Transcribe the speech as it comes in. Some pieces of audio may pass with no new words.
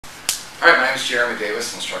All right, my name is Jeremy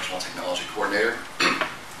Davis, Instructional Technology Coordinator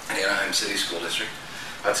at Anaheim City School District.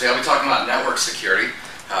 Today I'll be talking about network security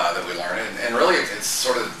that we learned, and really it's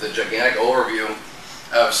sort of the gigantic overview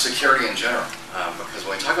of security in general. Because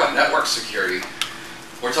when we talk about network security,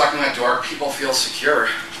 we're talking about, do our people feel secure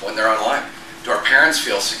when they're online? Do our parents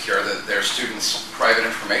feel secure that their students' private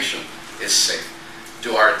information is safe?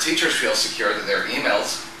 Do our teachers feel secure that their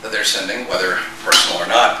emails that they're sending, whether personal or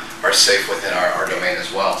not, are safe within our domain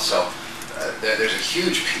as well? So there's a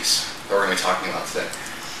huge piece that we're going to be talking about today.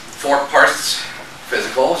 4 parts: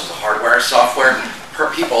 physical, which is the hardware, software, per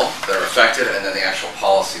people that are affected, and then the actual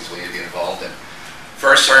policies we need to be involved in.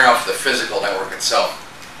 First, starting off with the physical network itself.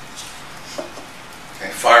 Okay,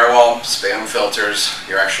 firewall, spam filters,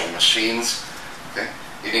 your actual machines. Okay,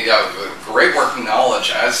 you need to have a great working knowledge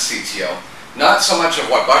as CTO, not so much of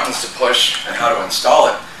what buttons to push and how to install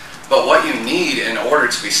it, but what you need in order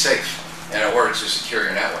to be safe, in order to secure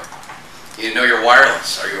your network. You need to know your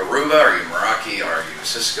wireless. Are you Aruba? Are you Meraki? Are you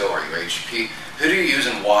Cisco? Are you HP? Who do you use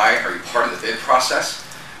and why? Are you part of the bid process?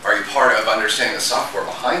 Are you part of understanding the software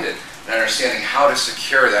behind it and understanding how to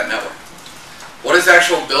secure that network? What does the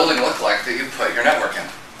actual building look like that you put your network in?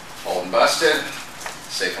 Old and busted,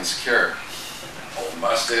 safe and secure. Old and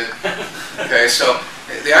busted. Okay, so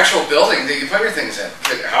the actual building that you put your things in,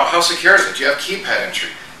 how secure is it? Do you have keypad entry?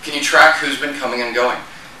 Can you track who's been coming and going?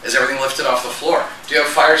 Is everything lifted off the floor? Do you have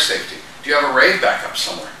fire safety? Do you have a RAID backup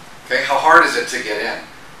somewhere? Okay, how hard is it to get in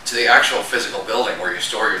to the actual physical building where you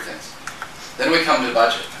store your things? Then we come to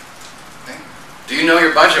budget. Okay? Do you know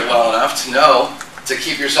your budget well enough to know to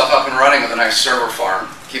keep yourself up and running with a nice server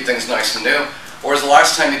farm, keep things nice and new? Or was the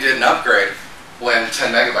last time you did an upgrade when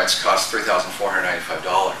 10 megabytes cost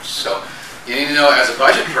 $3,495? So you need to know, as a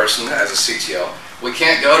budget person, as a CTO, we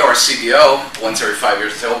can't go to our CDO once every 5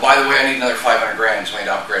 years and say, well, by the way, I need another 500 grand, so we need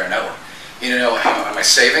to upgrade our network. You need to know, how am I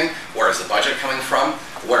saving? Where is the budget coming from?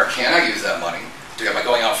 Where can I use that money? Am I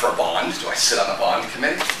going out for a bond? Do I sit on the bond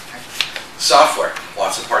committee? Okay. Software,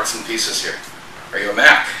 lots of parts and pieces here. Are you a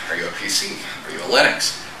Mac? Are you a PC? Are you a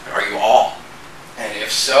Linux? Are you all? And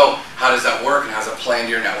if so, how does that work and how does it play into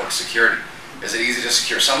your network security? Is it easy to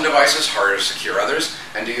secure some devices, harder to secure others?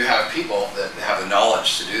 And do you have people that have the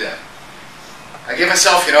knowledge to do that? I gave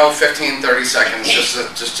myself, 15, 30 seconds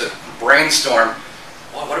just to brainstorm,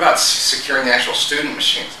 well, what about securing the actual student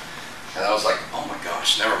machines? And I was like, oh my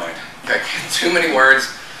gosh, never mind. Okay, too many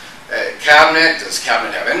words. Cabinet, does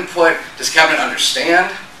Cabinet have input? Does Cabinet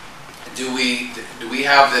understand? Do we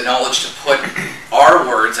have the knowledge to put our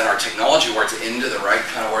words and our technology words into the right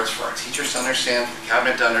kind of words for our teachers to understand, for the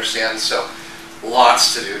Cabinet to understand? So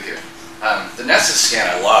lots to do here. The Nessus scan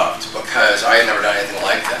I loved because I had never done anything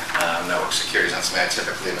like that. Network security is not something I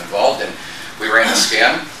typically am involved in. We ran the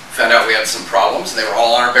scan, found out we had some problems, and they were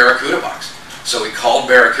all on our Barracuda box. So we called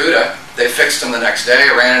Barracuda, they fixed them the next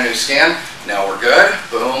day, ran a new scan, now we're good,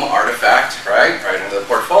 boom, artifact, right into the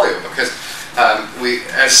portfolio. Because we,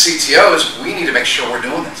 as CTOs, we need to make sure we're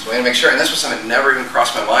doing this. We need to make sure, and this was something that never even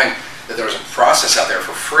crossed my mind, that there was a process out there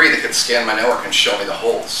for free that could scan my network and show me the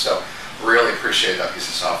holes. So really appreciate that piece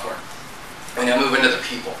of software. We now move into the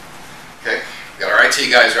people. Okay, we got our IT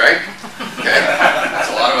guys, right? Okay,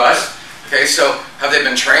 that's a lot of us. Okay, so have they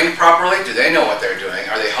been trained properly? Do they know what they're doing?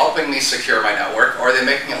 Are they helping me secure my network, or are they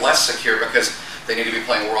making it less secure because they need to be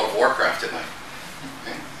playing World of Warcraft at night?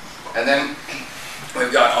 Okay. And then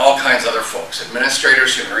we've got all kinds of other folks,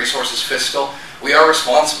 administrators, human resources, fiscal. We are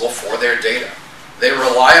responsible for their data. They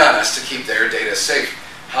rely on us to keep their data safe.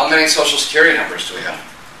 How many social security numbers do we have?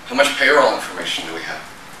 How much payroll information do we have?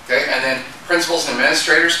 Okay, and then principals and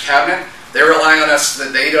administrators, cabinet, they rely on us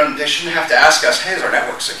that they shouldn't have to ask us, hey, is our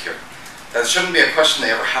network secure? That shouldn't be a question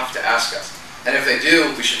they ever have to ask us. And if they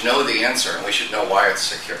do, we should know the answer and we should know why it's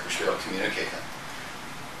secure. We should be able to communicate that.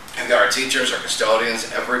 And we've got our teachers, our custodians,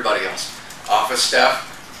 everybody else. Office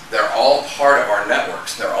staff, they're all part of our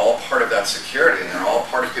networks. They're all part of that security, and they're all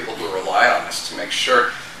part of people who rely on us to make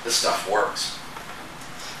sure this stuff works.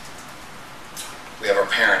 We have our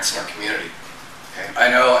parents in our community. Okay? I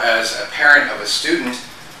know as a parent of a student,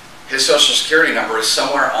 his social security number is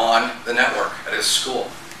somewhere on the network at his school.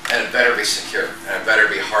 And it better be secure, and it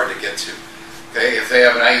better be hard to get to. Okay, if they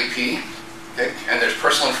have an IEP, okay, and there's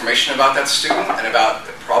personal information about that student and about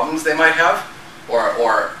the problems they might have,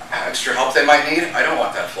 or extra help they might need, I don't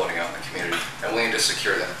want that floating out in the community, and we need to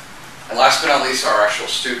secure that. And last but not least, our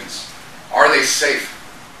actual students. Are they safe?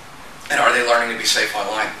 And are they learning to be safe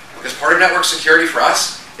online? Because part of network security for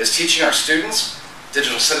us is teaching our students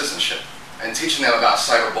digital citizenship and teaching them about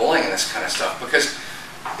cyberbullying and this kind of stuff. Because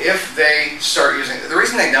if they start using, the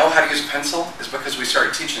reason they know how to use a pencil is because we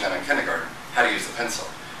started teaching them in kindergarten how to use the pencil.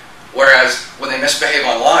 Whereas when they misbehave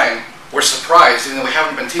online, we're surprised, even though we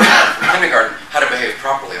haven't been teaching them from kindergarten how to behave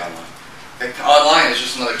properly online. Okay? Online is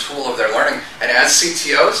just another tool of their learning, and as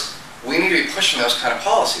CTOs, we need to be pushing those kind of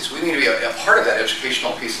policies. We need to be a part of that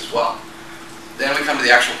educational piece as well. Then we come to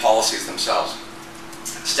the actual policies themselves.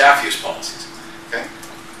 Staff use policies. Okay?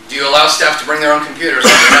 Do you allow staff to bring their own computers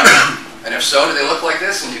on your network? And if so, do they look like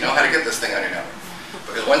this, and do you know how to get this thing on your network?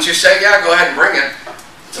 Because once you say, yeah, go ahead and bring it,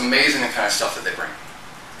 it's amazing the kind of stuff that they bring.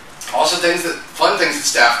 Also, fun things that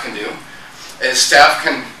staff can do is staff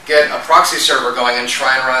can get a proxy server going and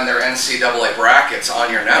try and run their NCAA brackets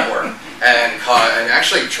on your network and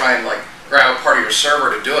actually try and grab a part of your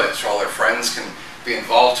server to do it so all their friends can be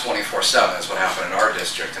involved 24/7. That's what happened in our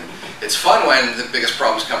district. And it's fun when the biggest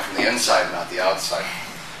problems come from the inside, not the outside.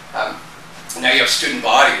 Now you have student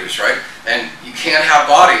body use, right? And you can't have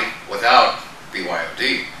body without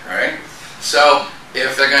BYOD, right? So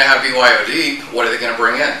if they're going to have BYOD, what are they going to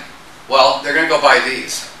bring in? Well, they're going to go buy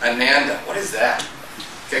these. Ananda. What is that?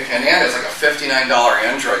 Okay, Ananda is like a $59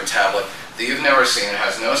 Android tablet that you've never seen. It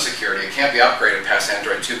has no security. It can't be upgraded past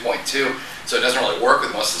Android 2.2, so it doesn't really work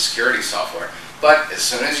with most of the security software. But as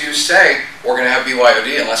soon as you say, we're going to have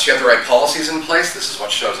BYOD, unless you have the right policies in place, this is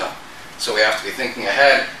what shows up. So we have to be thinking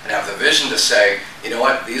ahead and have the vision to say, you know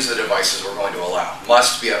what, these are the devices we're going to allow.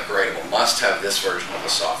 Must be upgradable, must have this version of the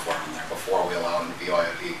software in there before we allow them to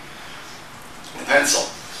BYOD. The pencil.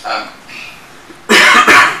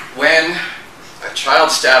 When a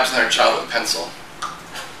child stabs another child with a pencil,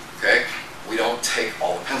 okay, we don't take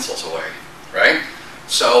all the pencils away, right?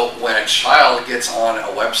 So when a child gets on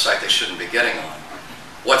a website they shouldn't be getting on,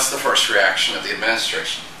 what's the first reaction of the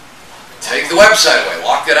administration? Take the website away,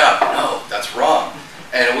 lock it up. No, that's wrong.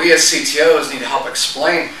 And we as CTOs need to help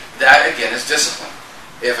explain that, again, is discipline.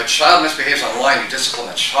 If a child misbehaves online, you discipline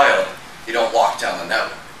the child. You don't lock down the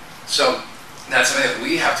network. So that's something that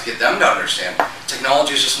we have to get them to understand.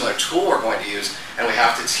 Technology is just another tool we're going to use, and we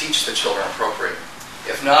have to teach the children appropriately.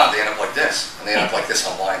 If not, they end up like this, and they end up like this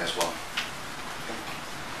online as well.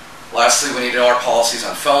 Lastly, we need to know our policies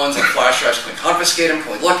on phones and flash drives. Can we confiscate them?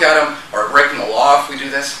 Can we look at them? Are we breaking the law if we do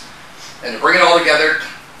this? And to bring it all together,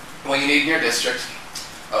 what you need in your district,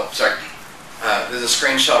 there's a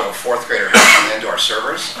screenshot of a fourth grader hacking into our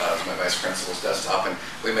servers. It was my vice principal's desktop, and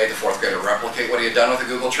we made the fourth grader replicate what he had done with a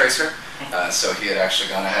Google Tracer. So he had actually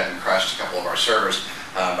gone ahead and crashed a couple of our servers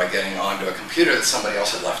by getting onto a computer that somebody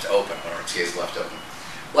else had left open, one of our TAs left open.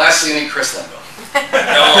 Lastly, you need Chris Linville.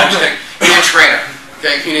 No, I'm just kidding. You need a trainer.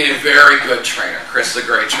 Okay, you need a very good trainer. Chris is a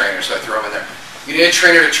great trainer, so I threw him in there. You need a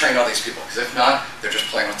trainer to train all these people, because if not, they're just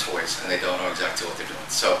playing with toys and they don't know exactly what they're doing.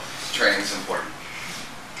 So training is important.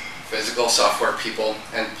 Physical, software, people,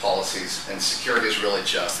 and policies, and security is really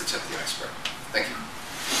just the tip of the iceberg. Thank you.